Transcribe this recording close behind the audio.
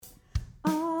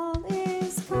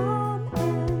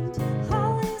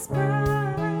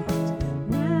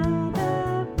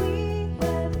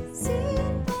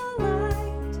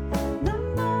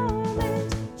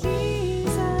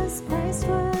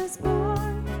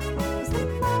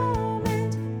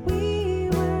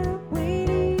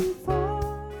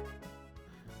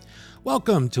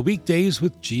Welcome to Weekdays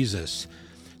with Jesus.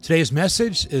 Today's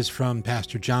message is from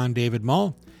Pastor John David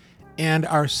Mull, and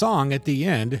our song at the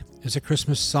end is a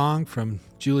Christmas song from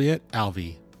Juliette,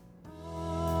 Alvey.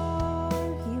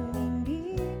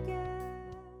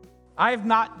 I have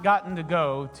not gotten to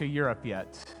go to Europe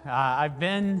yet. I've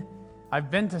been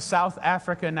to South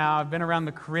Africa now. I've been around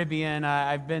the Caribbean.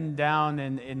 I've been down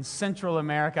in Central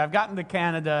America. I've gotten to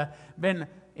Canada. Been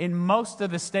in most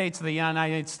of the states of the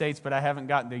United States, but I haven't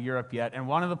gotten to Europe yet. And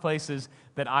one of the places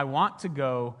that I want to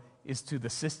go is to the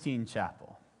Sistine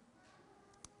Chapel.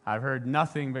 I've heard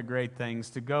nothing but great things.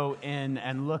 To go in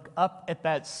and look up at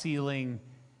that ceiling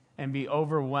and be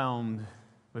overwhelmed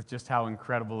with just how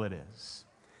incredible it is.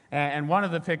 And one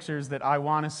of the pictures that I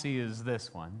want to see is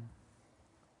this one.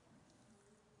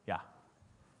 Yeah,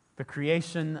 the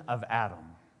creation of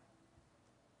Adam.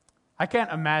 I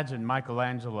can't imagine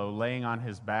Michelangelo laying on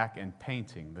his back and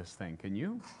painting this thing. Can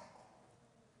you?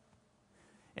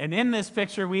 And in this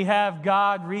picture, we have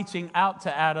God reaching out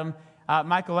to Adam.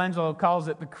 Michelangelo calls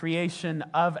it the creation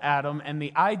of Adam. And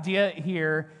the idea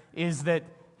here is that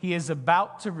he is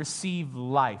about to receive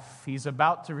life. He's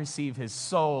about to receive his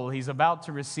soul. He's about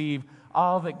to receive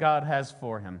all that God has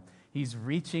for him. He's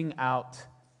reaching out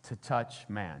to touch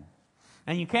man.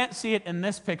 And you can't see it in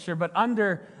this picture, but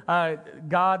under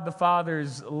God the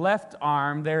Father's left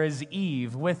arm, there is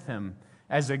Eve with him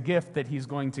as a gift that he's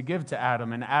going to give to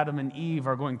Adam. And Adam and Eve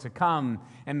are going to come,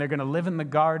 and they're going to live in the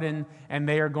garden, and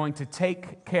they are going to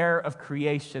take care of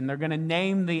creation. They're going to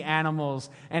name the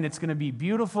animals, and it's going to be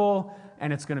beautiful,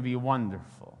 and it's going to be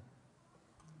wonderful.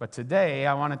 But today,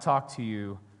 I want to talk to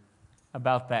you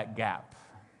about that gap.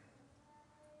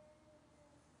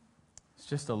 It's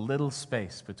just a little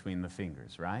space between the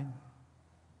fingers, right?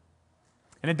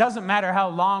 And it doesn't matter how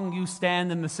long you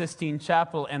stand in the Sistine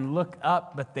Chapel and look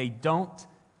up, but they don't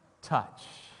touch.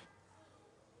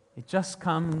 It just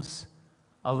comes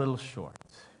a little short.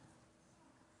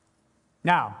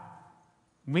 Now,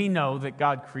 we know that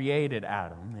God created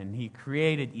Adam, and He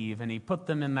created Eve, and He put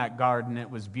them in that garden. It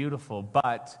was beautiful,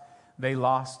 but they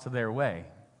lost their way.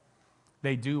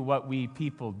 They do what we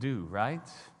people do, right?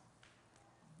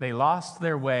 They lost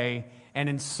their way, and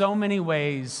in so many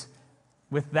ways,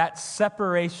 with that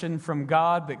separation from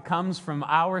God that comes from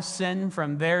our sin,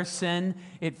 from their sin,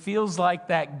 it feels like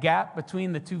that gap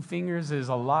between the two fingers is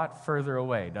a lot further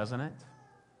away, doesn't it?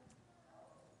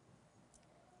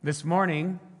 This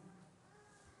morning,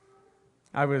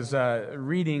 I was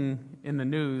reading in the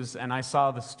news, and I saw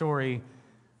the story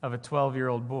of a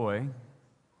 12-year-old boy,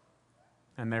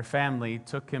 and their family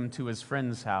took him to his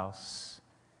friend's house.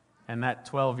 And that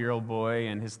 12-year-old boy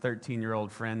and his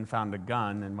 13-year-old friend found a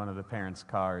gun in one of the parents'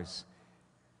 cars.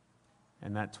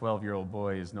 And that 12-year-old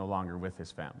boy is no longer with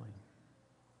his family.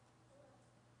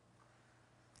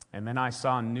 And then I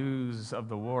saw news of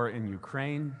the war in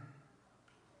Ukraine.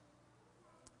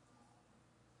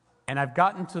 And I've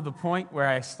gotten to the point where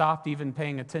I stopped even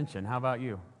paying attention. How about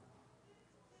you?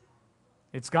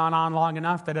 It's gone on long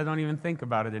enough that I don't even think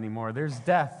about it anymore. There's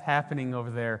death happening over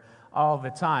there all the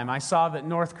time. I saw that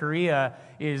North Korea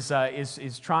is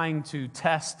trying to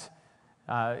test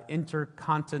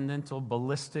intercontinental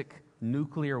ballistic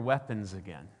nuclear weapons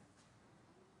again.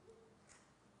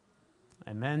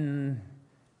 And then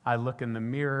I look in the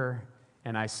mirror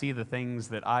and I see the things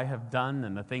that I have done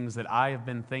and the things that I have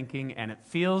been thinking, and it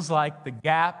feels like the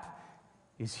gap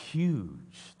is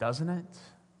huge, doesn't it?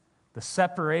 The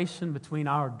separation between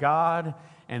our God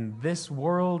and this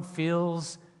world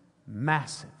feels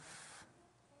massive.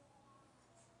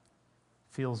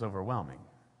 Feels overwhelming.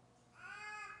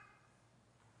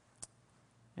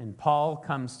 And Paul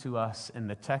comes to us in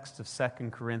the text of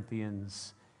 2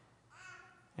 Corinthians,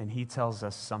 and he tells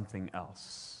us something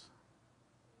else.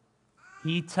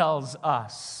 He tells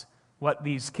us what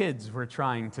these kids were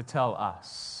trying to tell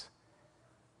us,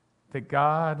 that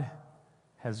God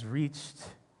has reached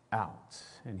out,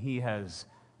 and He has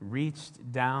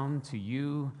reached down to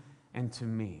you and to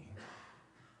me.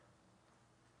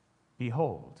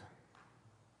 Behold,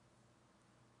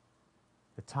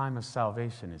 the time of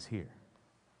salvation is here.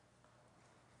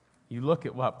 You look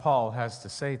at what Paul has to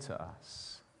say to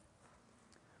us.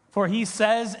 For he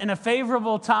says, in a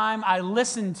favorable time I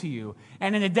listened to you,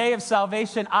 and in a day of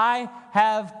salvation I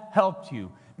have helped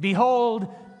you.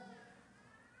 Behold,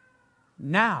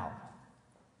 now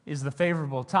is the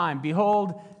favorable time.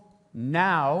 Behold,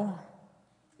 now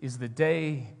is the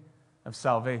day of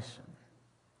salvation.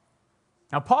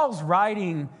 Now, Paul's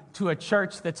writing to a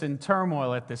church that's in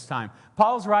turmoil at this time.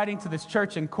 Paul's writing to this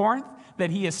church in Corinth that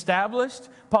he established.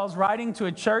 Paul's writing to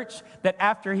a church that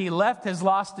after he left has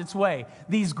lost its way.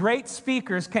 These great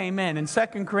speakers came in 2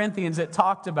 Corinthians it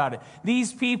talked about it.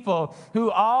 These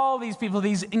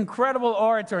incredible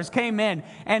orators came in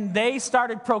and they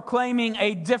started proclaiming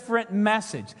a different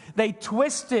message. They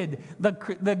twisted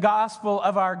the gospel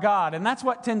of our God, and that's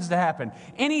what tends to happen.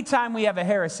 Anytime we have a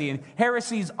heresy, and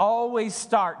heresies always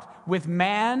start with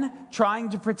man trying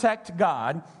to protect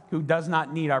God, who does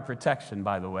not need our protection,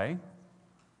 by the way.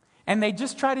 And they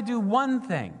just try to do one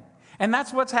thing. And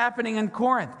that's what's happening in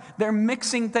Corinth. They're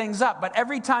mixing things up. But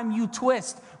every time you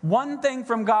twist one thing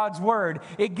from God's word,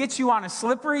 it gets you on a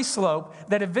slippery slope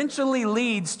that eventually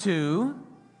leads to,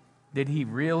 did he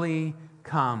really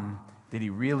come? Did he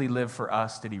really live for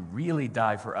us? Did he really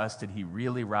die for us? Did he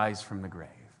really rise from the grave?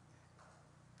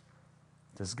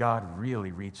 Does God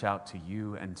really reach out to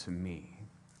you and to me?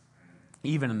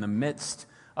 Even in the midst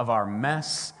of our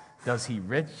mess, does he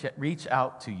reach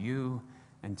out to you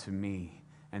and to me?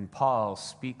 And Paul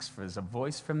speaks for a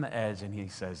voice from the edge, and he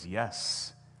says,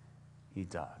 yes, he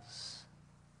does.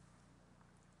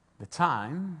 The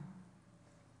time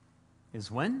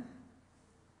is when?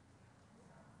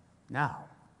 Now.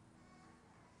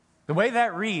 The way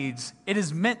that reads, it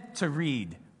is meant to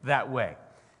read that way.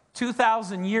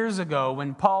 2,000 years ago,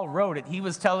 when Paul wrote it, he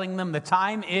was telling them the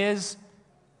time is.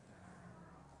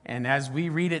 And as we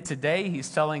read it today, he's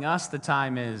telling us the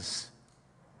time is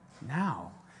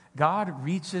now. God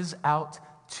reaches out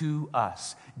to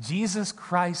us. Jesus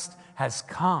Christ has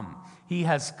come. He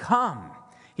has come.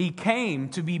 He came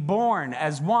to be born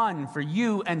as one for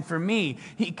you and for me.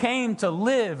 He came to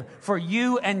live for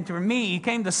you and for me. He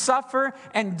came to suffer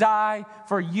and die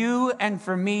for you and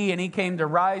for me. And he came to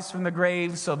rise from the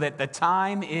grave so that the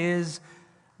time is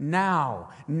now.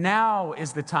 Now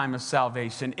is the time of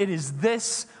salvation. It is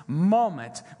this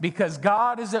moment because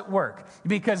God is at work,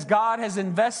 because God has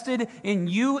invested in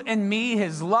you and me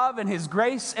His love and His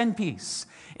grace and peace.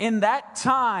 In that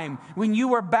time when you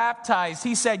were baptized,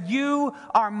 He said, you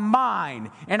are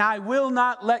mine and I will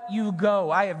not let you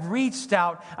go. I have reached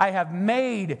out. I have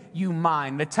made you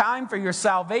mine. The time for your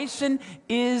salvation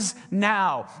is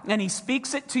now. And He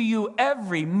speaks it to you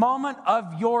every moment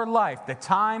of your life. The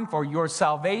time for your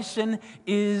salvation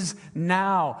is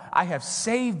now. I have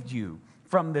saved you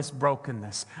from this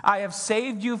brokenness. I have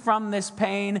saved you from this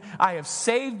pain. I have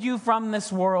saved you from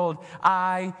this world.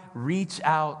 I reach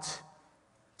out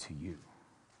to you.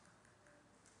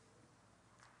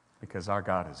 Because our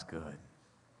God is good.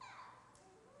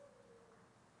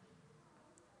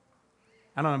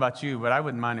 I don't know about you, but I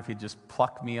wouldn't mind if He'd just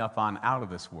pluck me up on out of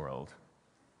this world.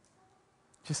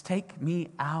 Just take me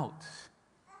out.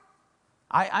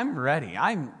 I'm ready.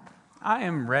 I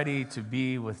am ready to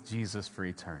be with Jesus for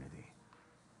eternity.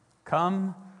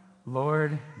 Come,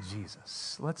 Lord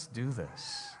Jesus. Let's do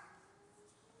this.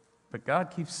 But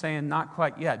God keeps saying, not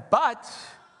quite yet. But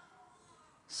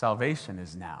salvation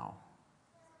is now.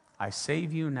 I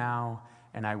save you now,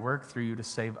 and I work through you to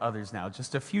save others now.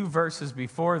 Just a few verses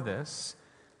before this,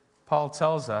 Paul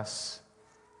tells us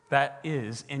that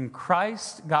is, in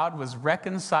Christ, God was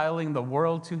reconciling the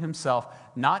world to Himself,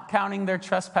 not counting their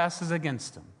trespasses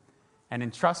against Him, and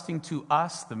entrusting to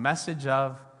us the message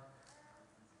of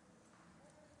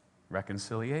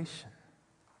reconciliation.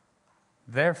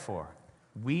 Therefore,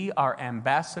 we are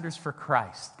ambassadors for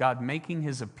Christ, God making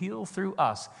His appeal through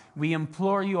us. We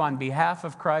implore you on behalf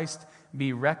of Christ,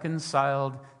 be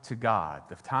reconciled to God.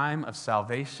 The time of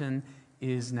salvation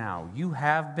is now. You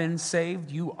have been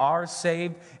saved, you are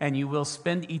saved, and you will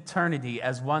spend eternity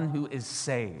as one who is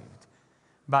saved.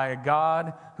 By a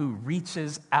God who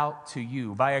reaches out to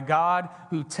you. By a God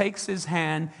who takes His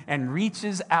hand and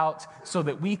reaches out so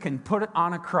that we can put it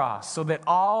on a cross, so that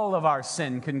all of our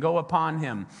sin can go upon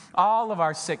Him. All of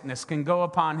our sickness can go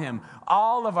upon Him.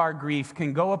 All of our grief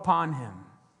can go upon Him.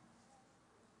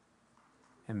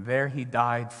 And there He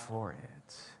died for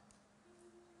it.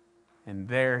 And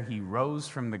there He rose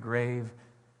from the grave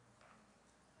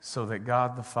so that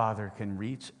God the Father can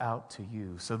reach out to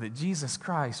you, so that Jesus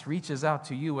Christ reaches out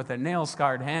to you with a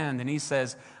nail-scarred hand and He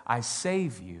says, I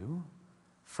save you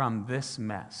from this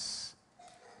mess,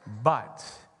 but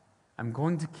I'm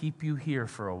going to keep you here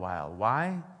for a while.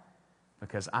 Why?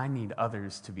 Because I need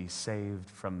others to be saved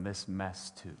from this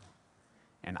mess too.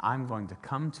 And I'm going to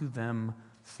come to them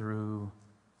through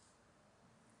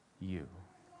you.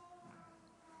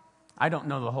 I don't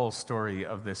know the whole story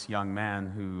of this young man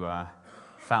who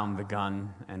found the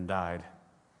gun and died.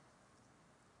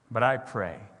 But I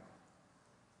pray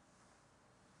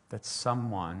that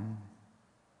someone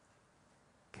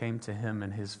came to him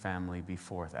and his family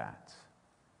before that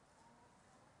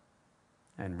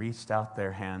and reached out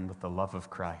their hand with the love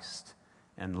of Christ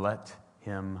and let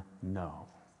him know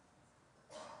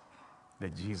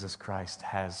that Jesus Christ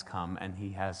has come and he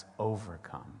has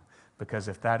overcome. Because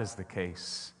if that is the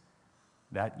case,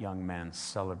 that young man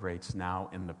celebrates now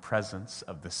in the presence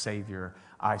of the Savior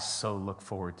I so look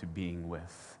forward to being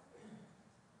with.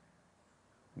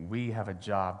 We have a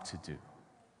job to do.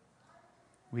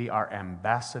 We are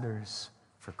ambassadors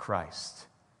for Christ.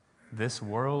 This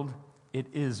world, it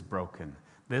is broken.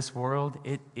 This world,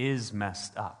 it is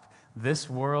messed up. This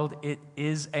world, it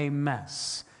is a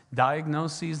mess.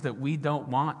 Diagnoses that we don't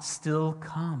want still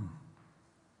come.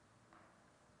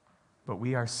 But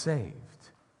we are saved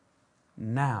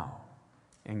now.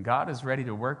 And God is ready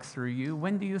to work through you.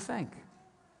 When do you think?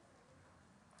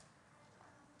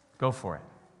 Go for it.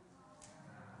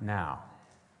 Now.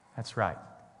 That's right.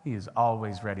 He is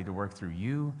always ready to work through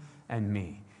you and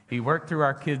me. He worked through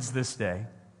our kids this day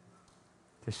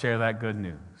to share that good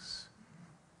news.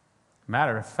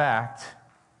 Matter of fact,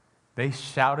 they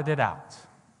shouted it out.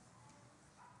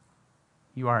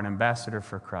 You are an ambassador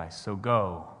for Christ, so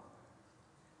go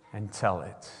and tell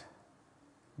it.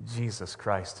 Jesus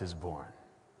Christ is born.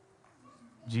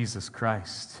 Jesus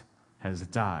Christ has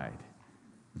died.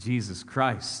 Jesus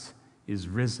Christ is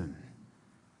risen.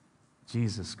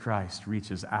 Jesus Christ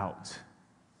reaches out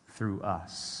through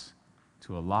us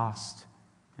to a lost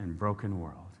and broken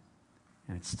world.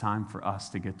 And it's time for us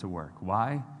to get to work.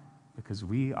 Why? Because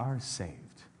we are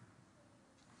saved.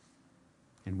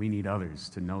 And we need others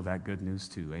to know that good news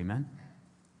too. Amen?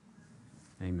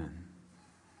 Amen.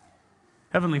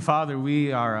 Heavenly Father,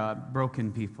 we are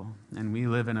broken people, and we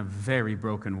live in a very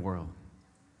broken world.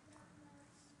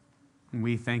 And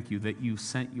we thank you that you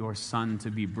sent your Son to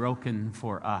be broken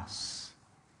for us.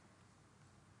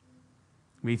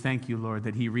 We thank you, Lord,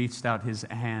 that he reached out his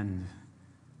hand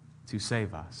to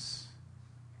save us.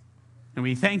 And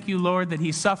we thank you, Lord, that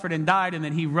he suffered and died and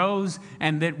that he rose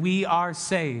and that we are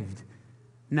saved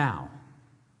now.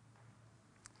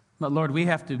 But Lord, we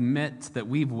have to admit that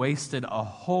we've wasted a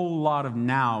whole lot of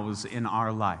nows in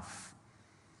our life.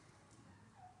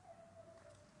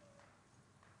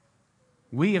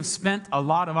 We have spent a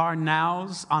lot of our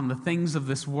nows on the things of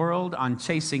this world, on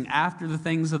chasing after the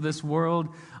things of this world,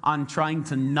 on trying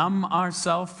to numb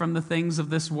ourselves from the things of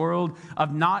this world,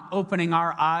 of not opening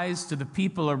our eyes to the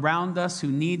people around us who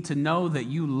need to know that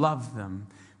you love them.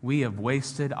 We have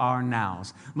wasted our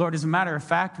nows. Lord, as a matter of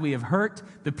fact, we have hurt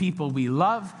the people we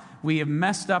love. We have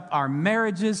messed up our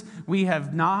marriages. We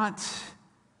have not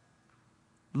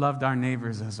loved our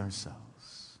neighbors as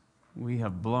ourselves. We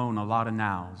have blown a lot of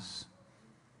nows.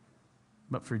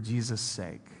 But for Jesus'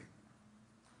 sake,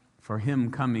 for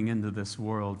him coming into this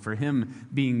world, for him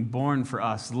being born for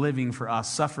us, living for us,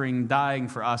 suffering, dying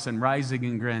for us, and rising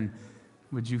again,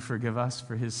 would you forgive us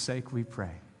for his sake, we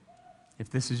pray. If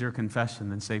this is your confession,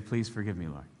 then say, please forgive me,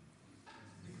 Lord.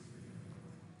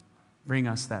 Bring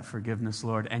us that forgiveness,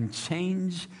 Lord, and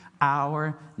change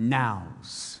our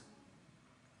nows.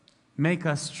 Make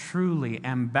us truly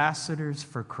ambassadors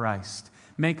for Christ.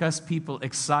 Make us people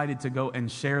excited to go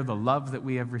and share the love that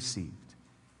we have received.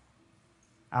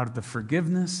 Out of the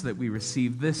forgiveness that we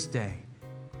receive this day,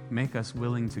 make us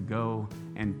willing to go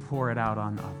and pour it out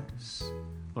on others.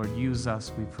 Lord, use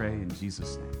us, we pray, in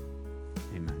Jesus' name.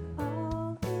 Amen.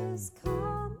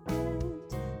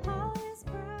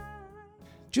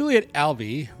 Juliette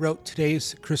Alvey wrote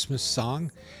today's Christmas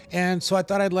song, and so I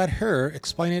thought I'd let her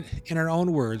explain it in her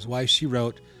own words why she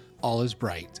wrote All Is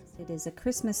Bright. It is a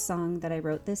Christmas song that I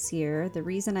wrote this year. The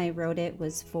reason I wrote it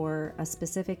was for a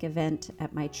specific event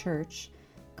at my church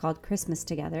called Christmas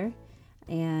Together,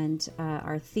 and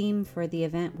our theme for the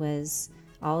event was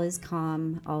All is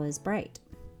Calm, All is Bright,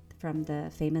 from the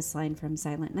famous line from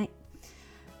Silent Night.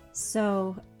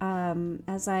 So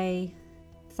as I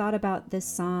thought about this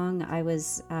song, I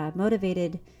was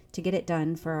motivated to get it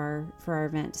done for our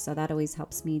event, so that always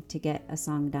helps me to get a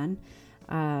song done.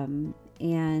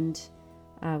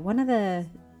 One of the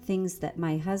things that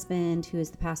my husband, who is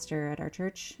the pastor at our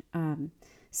church,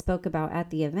 spoke about at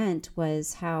the event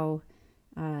was how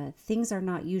things are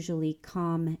not usually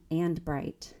calm and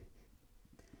bright.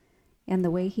 And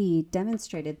the way he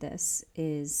demonstrated this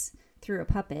is through a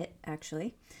puppet,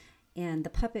 actually. And the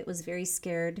puppet was very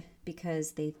scared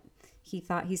because he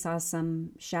thought he saw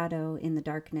some shadow in the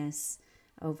darkness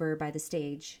over by the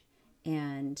stage.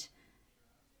 And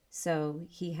so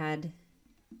he had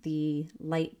the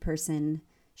light person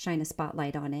shine a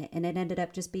spotlight on it, and it ended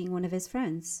up just being one of his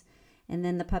friends. And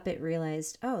then the puppet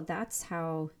realized, oh, that's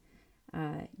how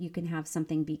you can have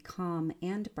something be calm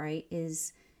and bright,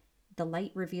 is the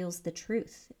light reveals the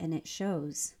truth, and it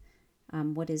shows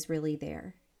what is really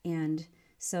there. And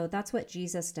so that's what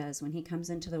Jesus does when he comes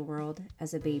into the world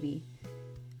as a baby.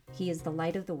 He is the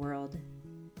light of the world,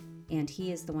 and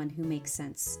he is the one who makes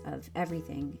sense of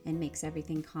everything and makes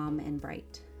everything calm and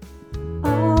bright.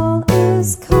 All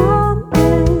is calm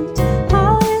and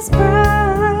all is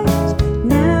bright,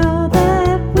 now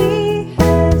that we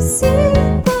have seen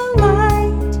the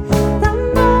light. The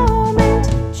moment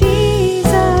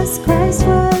Jesus Christ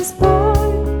was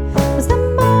born was the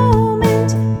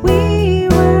moment we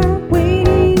were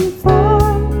waiting for.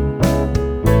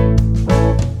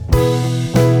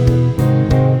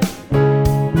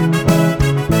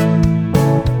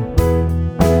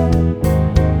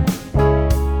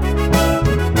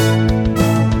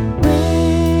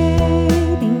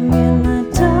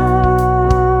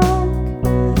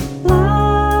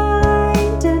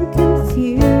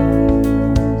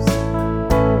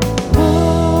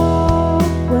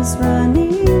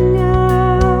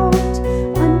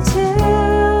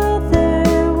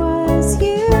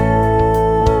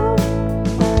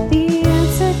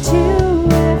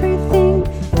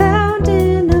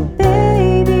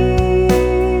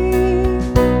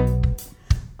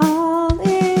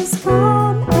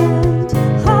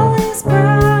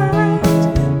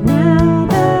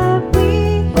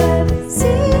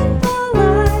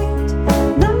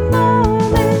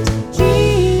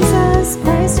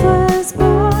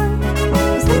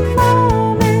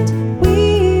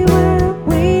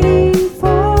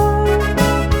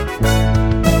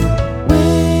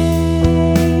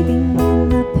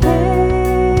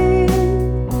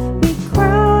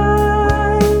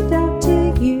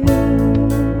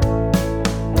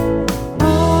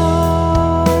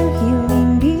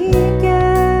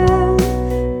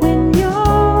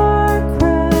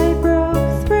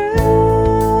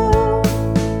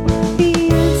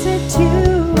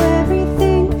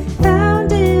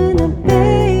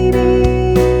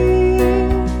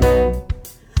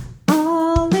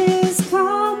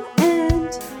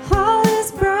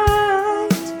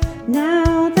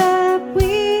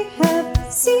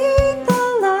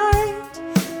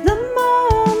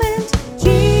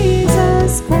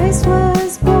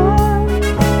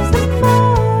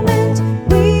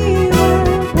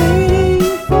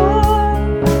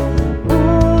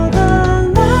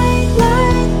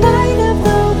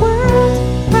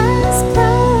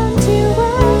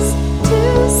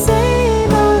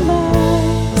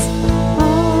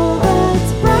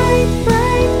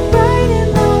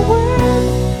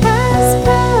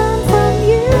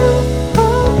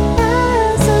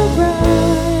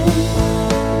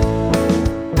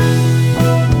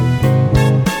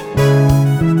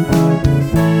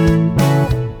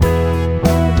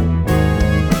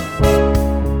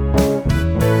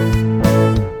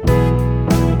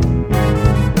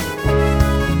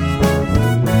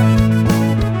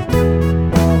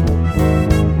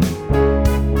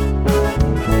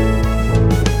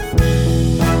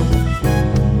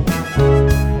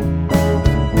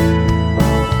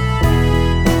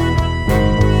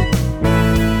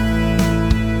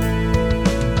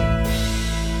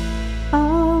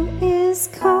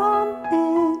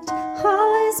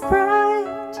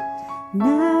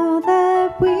 Now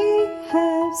that we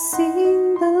have seen